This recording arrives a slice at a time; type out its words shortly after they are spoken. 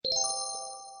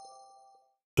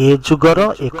ଏ ଯୁଗର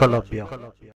ଏକଲବ୍ୟ।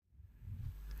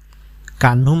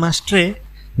 କାହ୍ନୁ ମାଷ୍ଟ୍ରେ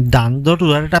ଦାଣ୍ଡ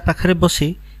ଦୁଆରଟା ପାଖରେ ବସି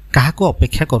କାହାକୁ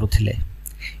ଅପେକ୍ଷା କରୁଥିଲେ।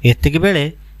 ଏତିକି ବେଳେ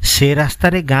ସେ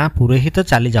ରାସ୍ତାରେ ଗାଁ ପୁରୋହିତ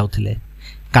ଚାଲି ଯାଉଥିଲେ।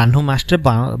 କାହ୍ନୁ ମାଷ୍ଟ୍ରେ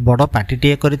ବଡ଼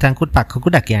ପାଟିଟିଏ କରି ତାଙ୍କୁ ପାଖକୁ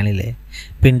ଡାକି ଆଣିଲେ।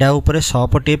 ପିଣ୍ଡା ଉପରେ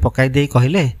ସପଟିଏ ପକାଇ ଦେଇ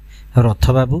କହିଲେ,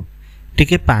 ରଥବାବୁ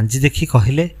ଟିକେ ପାଞ୍ଜି ଦେଖି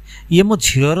କହିଲେ, ଇଏ ମୋ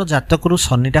ଝିଅର ଜାତକରୁ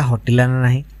ଶନିଟା ହଟିଲା ନା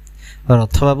ନାହିଁ।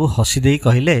 ରଥବାବୁ ହସି ଦେଇ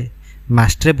କହିଲେ,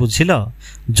 ମାଷ୍ଟ୍ରେ ବୁଝିଲ,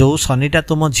 ଯେଉଁ ଶନିଟା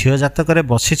ତୁମ ଝିଅ ଜାତକରେ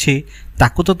ବସିଛି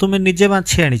ତାକୁ ତ ତୁମେ ନିଜେ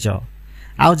ବାଛି ଆଣିଛ,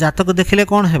 ଆଉ ଜାତକ ଦେଖିଲେ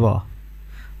କ'ଣ ହେବ?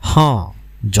 ହଁ,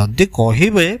 ଯଦି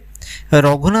କହିବେ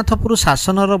ରଘୁନାଥପୁର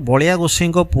ଶାସନର ବଳିଆ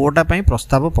ଗୋଷେଇଙ୍କ ପୁଅଟା ପାଇଁ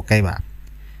ପ୍ରସ୍ତାବ ପକାଇବା।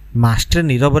 ମାଷ୍ଟ୍ରେ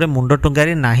ନୀରବରେ ମୁଣ୍ଡ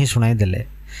ଟୁଙ୍ଗାରି ନାହିଁ ଶୁଣାଇ ଦେଲେ।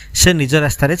 ସେ ନିଜ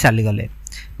ରାସ୍ତାରେ ଚାଲିଗଲେ।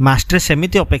 ମାଷ୍ଟ୍ରେ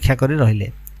ସେମିତି ଅପେକ୍ଷା କରି ରହିଲେ।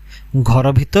 ଘର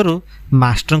ଭିତରୁ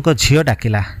ମାଷ୍ଟ୍ରଙ୍କ ଝିଅ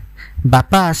ଡାକିଲା,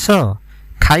 ବାପା ଆସ,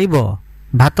 ଖାଇବ,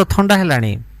 ଭାତ ଥଣ୍ଡା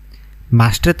ହେଲାଣି।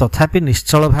 ମାଷ୍ଟ୍ରେ ତଥାପି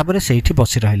ନିଶ୍ଚଳ ଭାବରେ ସେଇଠି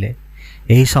ବସି ରହିଲେ।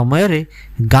 ଏହି ସମୟରେ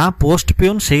ଗାଁ ପୋଷ୍ଟ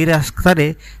ପିଅନ ସେଇ ରାସ୍ତାରେ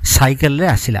ସାଇକେଲରେ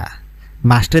ଆସିଲା।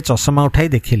 ମାଷ୍ଟ୍ରେ ଚଷମା ଉଠାଇ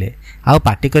ଦେଖିଲେ, ଆଉ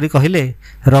ପାଟି କରି କହିଲେ,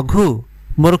 ରଘୁ,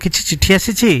 ମୋର କିଛି ଚିଠି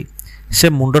ଆସିଛି। ସେ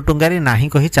ମୁଣ୍ଡ ଟୁଙ୍ଗାରି ନାହିଁ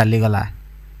କହି ଚାଲିଗଲା।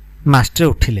 ମାଷ୍ଟ୍ରେ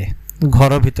ଉଠିଲେ,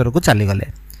 ଘର ଭିତରକୁ ଚାଲିଗଲେ।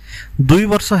 2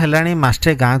 ବର୍ଷ ହେଲାଣି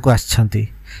ମାଷ୍ଟ୍ରେ ଗାଁକୁ ଆସିଛନ୍ତି,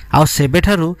 ଆଉ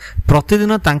ସେବେଠାରୁ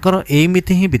ପ୍ରତିଦିନ ତାଙ୍କର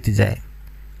ଏଇମିତି ହିଁ ବିତିଯାଏ।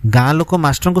 ଗାଁ ଲୋକ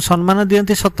ମାଷ୍ଟ୍ରଙ୍କୁ ସମ୍ମାନ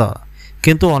ଦିଅନ୍ତି ସତ,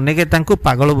 କିନ୍ତୁ ଅନେକ ତାଙ୍କୁ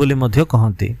ପାଗଳ ବୋଲି ମଧ୍ୟ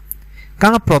କହନ୍ତି।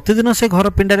 କାରଣ ପ୍ରତିଦିନ ସେ ଘର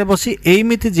ପିଣ୍ଡାରେ ବସି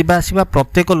ଏଇମିତି ଯିବା ଆସିବା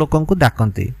ପ୍ରତ୍ୟେକ ଲୋକଙ୍କୁ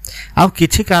ଡାକନ୍ତି, ଆଉ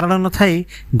କିଛି କାରଣ ନଥାଇ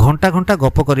ଘଣ୍ଟା ଘଣ୍ଟା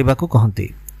ଗପ କରିବାକୁ କହନ୍ତି।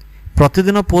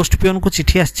 ପ୍ରତିଦିନ ପୋଷ୍ଟ ପିଅନକୁ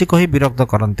ଚିଠି ଆସିଛି କହି ବିରକ୍ତ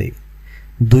କରନ୍ତି।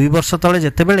 2 ବର୍ଷ ତଳେ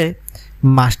ଯେତେବେଳେ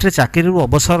ମାଷ୍ଟ୍ରେ ଚାକିରିରୁ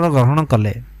ଅବସର ଗ୍ରହଣ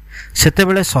କଲେ,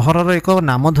 ସେତେବେଳେ ସହରର ଏକ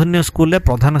ନାମଧନ୍ୟ ସ୍କୁଲରେ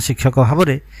ପ୍ରଧାନ ଶିକ୍ଷକ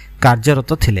ଭାବରେ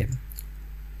କାର୍ଯ୍ୟରତ ଥିଲେ।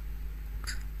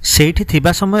 ସେଇଠି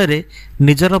ଥିବା ସମୟରେ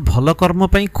ନିଜର ଭଲ କର୍ମ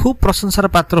ପାଇଁ ଖୁବ୍ ପ୍ରଶଂସାର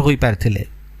ପାତ୍ର ହୋଇପାରିଥିଲେ,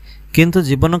 କିନ୍ତୁ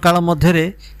ଜୀବନକାଳ ମଧ୍ୟରେ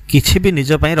କିଛି ବି ନିଜ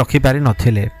ପାଇଁ ରଖିପାରି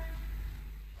ନଥିଲେ।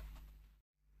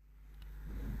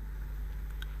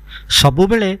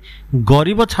 ସବୁବେଳେ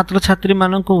ଗରିବ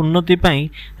ଛାତ୍ରଛାତ୍ରୀମାନଙ୍କ ଉନ୍ନତି ପାଇଁ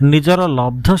ନିଜର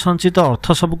ଲବ୍ଧ ସଞ୍ଚିତ ଅର୍ଥ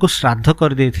ସବୁକୁ ଶ୍ରାଦ୍ଧ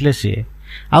କରିଦେଇଥିଲେ ସିଏ।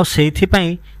 ଆଉ ସେଇଥିପାଇଁ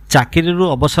ଚାକିରିରୁ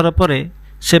ଅବସର ପରେ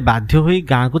ସେ ବାଧ୍ୟ ହୋଇ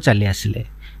ଗାଁକୁ ଚାଲି ଆସିଲେ,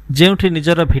 ଯେଉଁଠି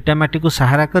ନିଜର ଭିଟାମାଟିକୁ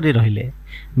ସାହାରା କରି ରହିଲେ।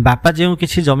 ବାପା ଯେଉଁ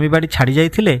କିଛି ଜମିବାଡ଼ି ଛାଡ଼ି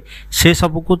ଯାଇଥିଲେ, ସେ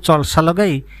ସବୁକୁ ଚଲସା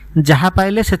ଲଗାଇ ଯାହା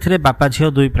ପାଇଲେ ସେଥିରେ ବାପା ଝିଅ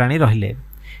 2 ପ୍ରାଣୀ ରହିଲେ।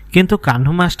 କିନ୍ତୁ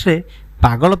କାହ୍ନୁ ମାଷ୍ଟ୍ରେ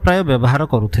ପାଗଳ ପ୍ରାୟ ବ୍ୟବହାର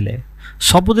କରୁଥିଲେ।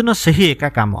 ସବୁଦିନ ସେହି ଏକା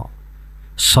କାମ।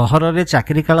 ସହରରେ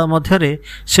ଚାକିରି କାଳ ମଧ୍ୟରେ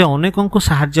ସେ ଅନେକଙ୍କୁ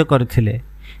ସାହାଯ୍ୟ କରିଥିଲେ,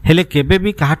 ହେଲେ କେବେ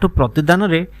ବି କାହାଠୁ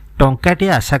ପ୍ରତିଦାନରେ ଟଙ୍କାଟିଏ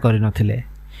ଆଶା କରିନଥିଲେ।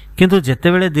 କିନ୍ତୁ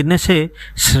ଯେତେବେଳେ ଦିନେ ସେ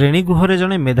ଶ୍ରେଣୀଗୃହରେ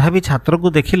ଜଣେ ମେଧାବୀ ଛାତ୍ରକୁ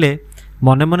ଦେଖିଲେ,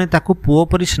 ମନେ ମନେ ତାକୁ ପୁଅ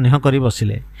ପରି ସ୍ନେହ କରି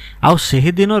ବସିଲେ। ଆଉ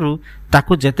ସେହି ଦିନରୁ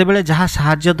ତାକୁ ଯେତେବେଳେ ଯାହା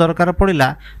ସାହାଯ୍ୟ ଦରକାର ପଡ଼ିଲା,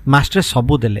 ମାଷ୍ଟ୍ରେ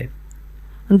ସବୁ ଦେଲେ।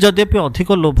 ଯଦ୍ୟପି ଅଧିକ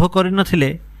ଲୋଭ କରିନଥିଲେ,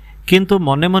 କିନ୍ତୁ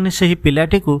ମନେ ମନେ ସେହି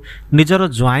ପିଲାଟିକୁ ନିଜର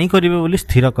ଜ୍ୱାଇଁ କରିବେ ବୋଲି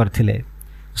ସ୍ଥିର କରିଥିଲେ।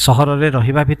 ସହରରେ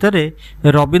ରହିବା ଭିତରେ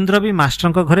ରବୀନ୍ଦ୍ର ବି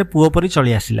ମାଷ୍ଟ୍ରଙ୍କ ଘରେ ପୁଅ ପରି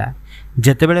ଚଳି ଆସିଲା।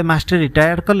 ଯେତେବେଳେ ମାଷ୍ଟ୍ରେ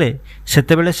ରିଟାୟାର୍ଡ କଲେ,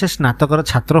 ସେତେବେଳେ ସେ ସ୍ନାତକର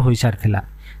ଛାତ୍ର ହୋଇସାରିଥିଲା।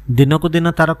 ଦିନକୁ ଦିନ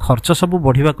ତାର ଖର୍ଚ୍ଚ ସବୁ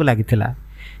ବଢ଼ିବାକୁ ଲାଗିଥିଲା,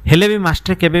 ହେଲେ ବି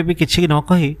ମାଷ୍ଟ୍ରେ କେବେ ବି କିଛି ନ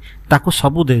କହି ତାକୁ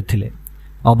ସବୁ ଦେଉଥିଲେ।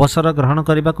 ଅବସର ଗ୍ରହଣ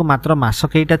କରିବାକୁ ମାତ୍ର ମାସ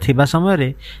କେଇଟା ଥିବା ସମୟରେ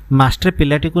ମାଷ୍ଟ୍ରେ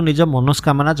ପିଲାଟିକୁ ନିଜ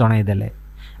ମନସ୍କାମନା ଜଣାଇଦେଲେ।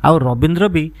 ଆଉ ରବୀନ୍ଦ୍ର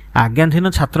ବି ଆଜ୍ଞାଧୀନ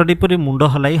ଛାତ୍ରଟି ପରି ମୁଣ୍ଡ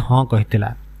ହଲାଇ ହଁ କହିଥିଲା।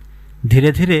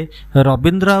 ଧୀରେ ଧୀରେ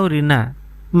ରବୀନ୍ଦ୍ର ଆଉ ରୀନା,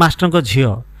 ମାଷ୍ଟ୍ରଙ୍କ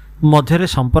ଝିଅ ମଧ୍ୟରେ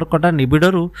ସମ୍ପର୍କଟା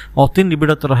ନିବିଡ଼ରୁ ଅତି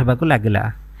ନିବିଡ଼ତର ହେବାକୁ ଲାଗିଲା।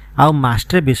 ଆଉ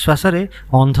ମାଷ୍ଟ୍ରେ ବିଶ୍ୱାସରେ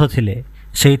ଅନ୍ଧ ଥିଲେ,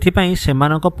 ସେଇଥିପାଇଁ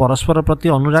ସେମାନଙ୍କ ପରସ୍ପର ପ୍ରତି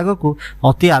ଅନୁରାଗକୁ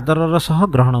ଅତି ଆଦରର ସହ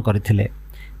ଗ୍ରହଣ କରିଥିଲେ।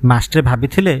 ମାଷ୍ଟ୍ରେ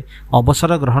ଭାବିଥିଲେ,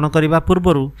 ଅବସର ଗ୍ରହଣ କରିବା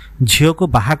ପୂର୍ବରୁ ଝିଅକୁ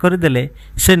ବାହା କରିଦେଲେ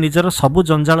ସେ ନିଜର ସବୁ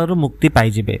ଜଞ୍ଜାଳରୁ ମୁକ୍ତି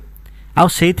ପାଇଯିବେ, ଆଉ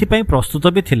ସେଇଥିପାଇଁ ପ୍ରସ୍ତୁତ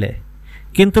ବି ଥିଲେ।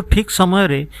 କିନ୍ତୁ ଠିକ୍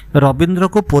ସମୟରେ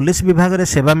ରବୀନ୍ଦ୍ରକୁ ପୋଲିସ ବିଭାଗରେ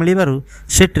ସେବା ମିଳିବାରୁ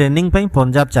ସେ ଟ୍ରେନିଂ ପାଇଁ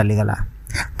ପଞ୍ଜାବ ଚାଲିଗଲା।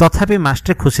 ତଥାପି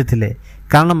ମାଷ୍ଟ୍ରେ ଖୁସି ଥିଲେ,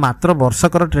 କାରଣ ମାତ୍ର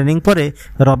ବର୍ଷକର ଟ୍ରେନିଂ ପରେ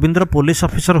ରବୀନ୍ଦ୍ର ପୋଲିସ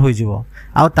ଅଫିସର ହୋଇଯିବ,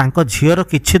 ଆଉ ତାଙ୍କ ଝିଅର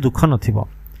କିଛି ଦୁଃଖ ନଥିବ।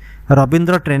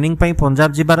 ରବୀନ୍ଦ୍ର ଟ୍ରେନିଂ ପାଇଁ ପଞ୍ଜାବ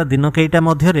ଯିବାର ଦିନ କେଇଟା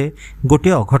ମଧ୍ୟରେ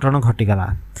ଗୋଟିଏ ଅଘଟଣ ଘଟିଗଲା।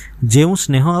 ଯେଉଁ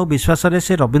ସ୍ନେହ ଆଉ ବିଶ୍ୱାସରେ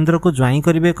ସେ ରବୀନ୍ଦ୍ରକୁ ଜ୍ୱାଇଁ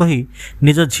କରିବେ କହି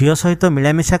ନିଜ ଝିଅ ସହିତ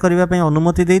ମିଳାମିଶା କରିବା ପାଇଁ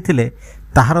ଅନୁମତି ଦେଇଥିଲେ,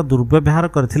 ତାହାର ଦୁର୍ବ୍ୟବହାର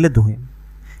କରିଥିଲେ ଦୁହେଁ।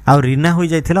 ଆଉ ରୀନା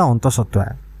ହୋଇଯାଇଥିଲା ଅନ୍ତଃସତ୍ତ୍ୱା।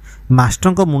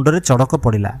 ମାଷ୍ଟ୍ରଙ୍କ ମୁଣ୍ଡରେ ଚଡ଼କ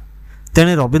ପଡ଼ିଲା।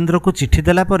 ତେଣେ ରବୀନ୍ଦ୍ରକୁ ଚିଠି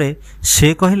ଦେଲା ପରେ ସେ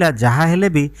କହିଲା, ଯାହା ହେଲେ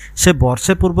ବି ସେ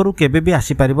ବର୍ଷେ ପୂର୍ବରୁ କେବେ ବି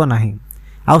ଆସିପାରିବ ନାହିଁ,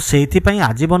 ଆଉ ସେଇଥିପାଇଁ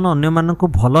ଆଜୀବନ ଅନ୍ୟମାନଙ୍କୁ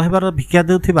ଭଲ ହେବାର ଭିକ୍ଷା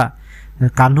ଦେଉଥିବା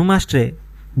କାହ୍ନୁ ମାଷ୍ଟ୍ରେ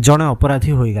ଜଣେ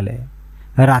ଅପରାଧୀ ହୋଇଗଲେ।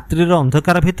 ରାତ୍ରିର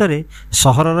ଅନ୍ଧକାର ଭିତରେ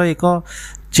ସହରର ଏକ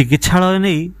ଚିକିତ୍ସାଳୟ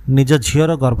ନେଇ ନିଜ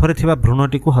ଝିଅର ଗର୍ଭରେ ଥିବା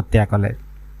ଭ୍ରୂଣଟିକୁ ହତ୍ୟା କଲେ।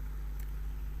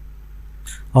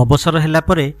 ଅବସର ହେଲା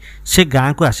ପରେ ସେ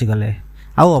ଗାଁକୁ ଆସିଗଲେ,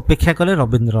 ଆଉ ଅପେକ୍ଷା କଲେ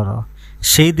ରବୀନ୍ଦ୍ରର।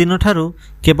 ସେଇ ଦିନଠାରୁ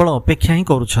କେବଳ ଅପେକ୍ଷା ହିଁ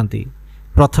କରୁଛନ୍ତି।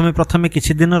 ପ୍ରଥମେ ପ୍ରଥମେ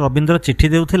କିଛି ଦିନ ରବୀନ୍ଦ୍ର ଚିଠି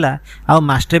ଦେଉଥିଲା ଆଉ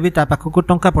ମାଷ୍ଟ୍ରେ ବି ତା ପାଖକୁ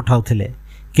ଟଙ୍କା ପଠାଉଥିଲେ,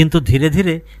 କିନ୍ତୁ ଧୀରେ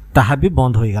ଧୀରେ ତାହା ବି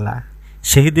ବନ୍ଦ ହୋଇଗଲା।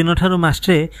 ସେହି ଦିନଠାରୁ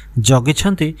ମାଷ୍ଟ୍ରେ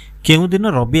ଜଗିଛନ୍ତି କେଉଁଦିନ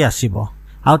ରବି ଆସିବ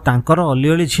ଆଉ ତାଙ୍କର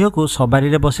ଅଲିଅଳି ଝିଅକୁ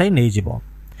ସବାରିରେ ବସାଇ ନେଇଯିବ।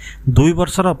 2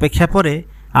 ବର୍ଷର ଅପେକ୍ଷା ପରେ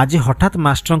ଆଜି ହଠାତ୍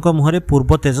ମାଷ୍ଟ୍ରଙ୍କ ମୁହଁରେ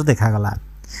ପୂର୍ବ ତେଜ ଦେଖାଗଲା।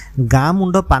 ଗାଁ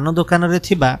ମୁଣ୍ଡ ପାନ ଦୋକାନରେ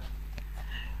ଥିବା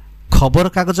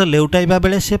ଖବରକାଗଜ ଲେଉଟାଇବା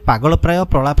ବେଳେ ସେ ପାଗଳ ପ୍ରାୟ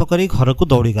ପ୍ରଳାପ କରି ଘରକୁ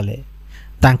ଦୌଡ଼ିଗଲେ।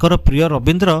 ତାଙ୍କର ପ୍ରିୟ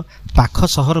ରବୀନ୍ଦ୍ର ପାଖ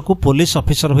ସହରକୁ ପୋଲିସ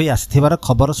ଅଫିସର ହୋଇ ଆସିଥିବାର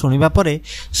ଖବର ଶୁଣିବା ପରେ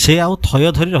ସେ ଆଉ ଥୟ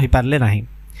ଧରି ରହିପାରିଲେ ନାହିଁ।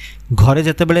 ଘରେ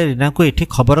ଯେତେବେଳେ ରୀନାକୁ ଏଠି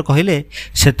ଖବର କହିଲେ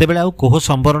ସେତେବେଳେ ଆଉ କୋହ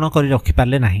ସମ୍ବରଣ କରି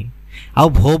ରଖିପାରିଲେ ନାହିଁ। ଆଉ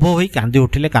ଭୋ ଭୋ ହୋଇ କାନ୍ଦି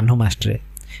ଉଠିଲେ କାହ୍ନୁ ମାଷ୍ଟ୍ରେ।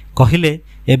 କହିଲେ,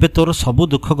 ଏବେ ତୋର ସବୁ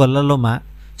ଦୁଃଖ ଗଲା ଲୋ ମା,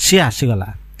 ସିଏ ଆସିଗଲା।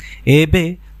 ଏବେ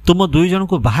ତୁମ 2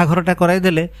 ଜଣଙ୍କୁ ବାହାଘରଟା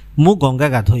କରାଇଦେଲେ ମୁଁ ଗଙ୍ଗା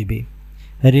ଗାଧୋଇବି।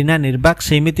 ରୀନା ନିର୍ବାକ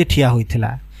ସେମିତି ଠିଆ ହୋଇଥିଲା।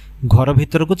 ଘର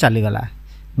ଭିତରକୁ ଚାଲିଗଲା।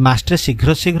 ମାଷ୍ଟ୍ରେ ଶୀଘ୍ର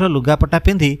ଶୀଘ୍ର ଲୁଗାପଟା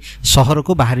ପିନ୍ଧି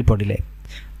ସହରକୁ ବାହାରି ପଡ଼ିଲେ।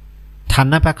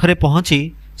 ଥାନା ପାଖରେ ପହଞ୍ଚି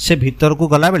ସେ ଭିତରକୁ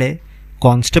ଗଲାବେଳେ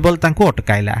କନଷ୍ଟେବଲ ତାଙ୍କୁ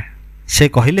ଅଟକାଇଲା। ସେ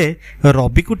କହିଲେ,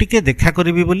 ରବିକୁ ଟିକେ ଦେଖା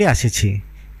କରିବି ବୋଲି ଆସିଛି।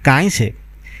 କାହିଁ ସେ?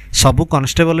 ସବୁ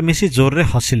କନଷ୍ଟେବଲ ମିଶି ଜୋରରେ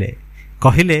ହସିଲେ।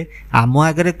 କହିଲେ, ଆମ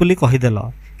ଆଗରେ ବୋଲି କହିଦେଲ,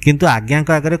 କିନ୍ତୁ ଆଜ୍ଞାଙ୍କ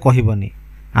ଆଗରେ କହିବନି।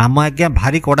 ଆମ ଆଜ୍ଞା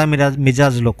ଭାରି କଡ଼ା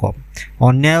ମିଜାଜ ଲୋକ,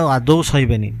 ଅନ୍ୟାୟ ଆଦୌ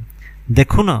ସହିବେନି।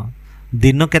 ଦେଖୁନ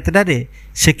ଦିନ କେତେଟାରେ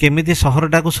ସେ କେମିତି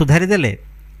ସହରଟାକୁ ସୁଧାରି ଦେଲେ।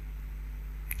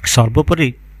 ସର୍ବୋପରି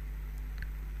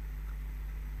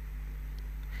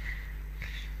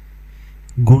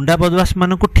ଗୁଣ୍ଡା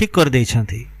ବଦମାସମାନଙ୍କୁ ଠିକ୍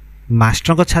କରିଦେଇଛନ୍ତି।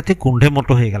 ମାଷ୍ଟ୍ରଙ୍କ ଛାତି କୁଣ୍ଢେ ମୋଟ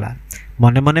ହୋଇଗଲା।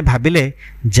 ମନେ ମନେ ଭାବିଲେ,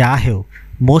 ଯାହା ହେଉ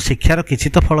ମୋ ଶିକ୍ଷାର କିଛି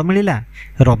ତ ଫଳ ମିଳିଲା।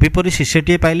 ରବି ପରି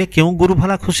ଶିଷ୍ୟଟିଏ ପାଇଲେ କେଉଁ ଗୁରୁ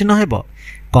ଭଲା ଖୁସି ନ ହେବ।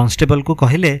 କନଷ୍ଟେବଲକୁ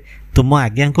କହିଲେ, ତୁମ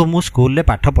ଆଜ୍ଞାଙ୍କୁ ମୁଁ ସ୍କୁଲରେ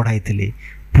ପାଠ ପଢ଼ାଇଥିଲି,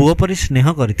 ପୁଅ ପରି ସ୍ନେହ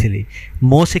କରିଥିଲି।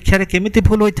 ମୋ ଶିକ୍ଷାରେ କେମିତି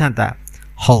ଭୁଲ ହୋଇଥାନ୍ତା।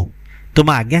 ହଉ, ତୁମ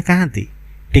ଆଜ୍ଞା କାହାନ୍ତି?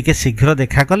 ଟିକେ ଶୀଘ୍ର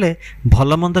ଦେଖା କଲେ ଭଲ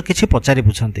ମନ୍ଦ କିଛି ପଚାରି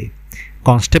ବୁଝନ୍ତି।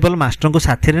 କନଷ୍ଟେବଲ ମାଷ୍ଟ୍ରଙ୍କୁ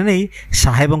ସାଥିରେ ନେଇ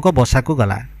ସାହେବଙ୍କ ବସାକୁ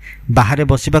ଗଲା। ବାହାରେ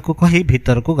ବସିବାକୁ କହି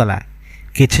ଭିତରକୁ ଗଲା।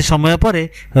 କିଛି ସମୟ ପରେ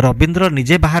ରବୀନ୍ଦ୍ର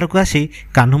ନିଜେ ବାହାରକୁ ଆସି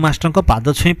କାହ୍ନୁ ମାଷ୍ଟ୍ରଙ୍କ ପାଦ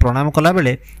ଛୁଇଁ ପ୍ରଣାମ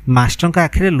କଲାବେଳେ ମାଷ୍ଟ୍ରଙ୍କ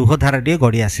ଆଖିରେ ଲୁହଧାରାଟିଏ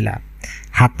ଗଡ଼ି ଆସିଲା।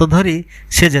 ହାତ ଧରି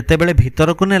ସେ ଯେତେବେଳେ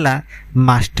ଭିତରକୁ ନେଲା,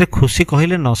 ମାଷ୍ଟ୍ରେ ଖୁସି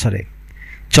କହିଲେ ନ ସରେ।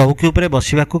 ଚୌକି ଉପରେ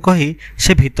ବସିବାକୁ କହି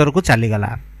ସେ ଭିତରକୁ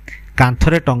ଚାଲିଗଲା।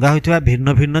 କାନ୍ଥରେ ଟଙ୍ଗା ହୋଇଥିବା ଭିନ୍ନ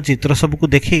ଭିନ୍ନ ଚିତ୍ର ସବୁକୁ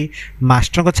ଦେଖି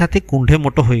ମାଷ୍ଟ୍ରଙ୍କ ଛାତି କୁଣ୍ଢେ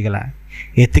ମୋଟ ହୋଇଗଲା।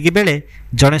 ଏତିକି ବେଳେ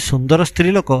ଜଣେ ସୁନ୍ଦର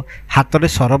ସ୍ତ୍ରୀ ଲୋକ ହାତରେ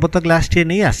ସରବତ ଗ୍ଲାସଟିଏ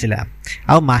ନେଇ ଆସିଲା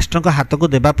ଆଉ ମାଷ୍ଟ୍ରଙ୍କ ହାତକୁ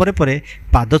ଦେବା ପରେ ପରେ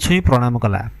ପାଦ ଛୁଇଁ ପ୍ରଣାମ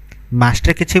କଲା।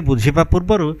 ମାଷ୍ଟ୍ରେ କିଛି ବୁଝିବା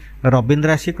ପୂର୍ବରୁ ରବୀନ୍ଦ୍ର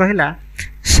ଆସି କହିଲା,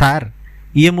 ସାର୍,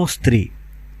 ଇଏ ମୋ ସ୍ତ୍ରୀ।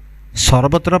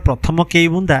 ସରବତର ପ୍ରଥମ କେଇ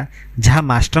ବୁନ୍ଦା ଯାହା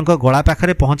ମାଷ୍ଟ୍ରଙ୍କ ଗଳା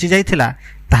ପାଖରେ ପହଞ୍ଚି ଯାଇଥିଲା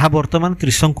ତାହା ବର୍ତ୍ତମାନ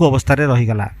ତ୍ରିଶଙ୍କୁ ଅବସ୍ଥାରେ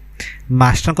ରହିଗଲା।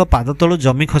 ମାଷ୍ଟ୍ରଙ୍କ ପାଦ ତଳୁ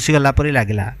ଜମି ଖସିଗଲା ପରି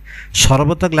ଲାଗିଲା।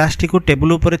 ସରବତ ଗ୍ଲାସଟିକୁ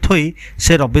ଟେବୁଲ ଉପରେ ଥୋଇ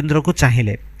ସେ ରବୀନ୍ଦ୍ରକୁ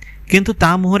ଚାହିଁଲେ, କିନ୍ତୁ ତା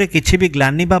ମୁହଁରେ କିଛି ବି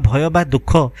ଗ୍ଲାନି ବା ଭୟ ବା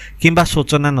ଦୁଃଖ କିମ୍ବା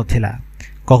ଶୋଚନା ନଥିଲା।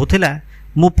 କହୁଥିଲା,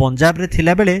 ମୁଁ ପଞ୍ଜାବରେ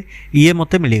ଥିଲାବେଳେ ଇଏ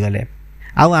ମୋତେ ମିଳିଗଲେ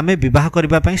ଆଉ ଆମେ ବିବାହ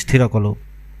କରିବା ପାଇଁ ସ୍ଥିର କଲୁ।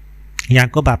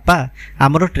 ୟାଙ୍କ ବାପା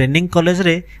ଆମର ଟ୍ରେନିଂ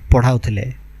କଲେଜରେ ପଢ଼ାଉଥିଲେ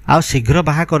ଆଉ ଶୀଘ୍ର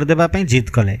ବାହା କରିଦେବା ପାଇଁ ଜିଦ୍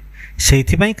କଲେ।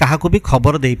 ସେଇଥିପାଇଁ କାହାକୁ ବି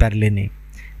ଖବର ଦେଇପାରିଲେନି।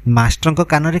 ମାଷ୍ଟ୍ରଙ୍କ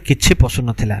କାନରେ କିଛି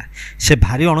ପଶୁନଥିଲା। ସେ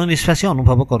ଭାରି ଅଣନିଶ୍ୱାସୀ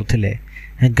ଅନୁଭବ କରୁଥିଲେ।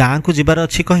 ଗାଁକୁ ଯିବାର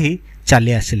ଅଛି କହି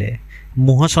ଚାଲି ଆସିଲେ।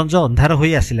 ମୁହଁ ସଞ୍ଜ ଅନ୍ଧାର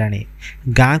ହୋଇ ଆସିଲାଣି।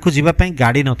 ଗାଁକୁ ଯିବା ପାଇଁ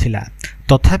ଗାଡ଼ି ନଥିଲା,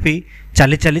 ତଥାପି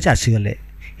ଚାଲି ଚାଲି ଆସିଗଲେ।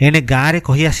 ଏଣେ ଗାଁରେ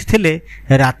କହି ଆସିଥିଲେ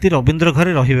ରାତି ରବୀନ୍ଦ୍ର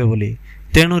ଘରେ ରହିବେ ବୋଲି।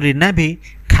 ତେଣୁ ରୀନା ବି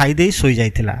ଖାଇଦେଇ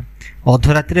ଶୋଇଯାଇଥିଲା।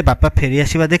 ଅଧରାତିରେ ବାପା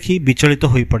ଫେରିଆସିବା ଦେଖି ବିଚଳିତ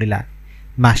ହୋଇପଡ଼ିଲା।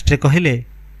 ମାଷ୍ଟ୍ରେ କହିଲେ,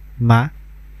 ମା,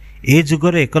 ଏ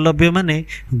ଯୁଗରେ ଏକଲବ୍ୟମାନେ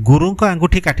ଗୁରୁଙ୍କ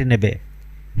ଆଙ୍ଗୁଠି କାଟି ନେବେ,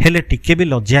 ହେଲେ ଟିକେ ବି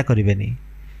ଲଜ୍ଜା କରିବେନି।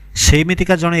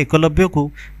 ସେଇମିତିକା ଜଣେ ଏକଲବ୍ୟକୁ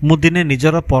ମୁଁ ଦିନେ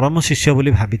ନିଜର ପରମ ଶିଷ୍ୟ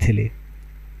ବୋଲି ଭାବିଥିଲି।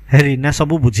 ରୀନା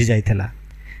ସବୁ ବୁଝି ଯାଇଥିଲା।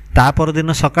 ତା ପରଦିନ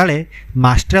ସକାଳେ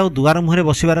ମାଷ୍ଟ୍ରେ ଆଉ ଦୁଆର ମୁହଁରେ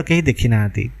ବସିବାର କେହି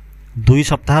ଦେଖିନାହାନ୍ତି। 2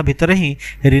 ସପ୍ତାହ ଭିତରେ ହିଁ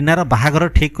ରୀନାର ବାହାଘର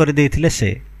ଠିକ୍ କରିଦେଇଥିଲେ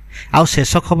ସେ। ଆଉ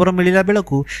ଶେଷ ଖବର ମିଳିଲା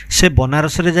ବେଳକୁ ସେ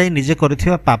ବନାରସରେ ଯାଇ ନିଜେ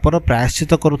କରିଥିବା ପାପର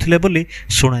ପ୍ରାୟଶ୍ଚିତ କରୁଥିଲେ ବୋଲି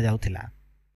ଶୁଣାଯାଉଥିଲା।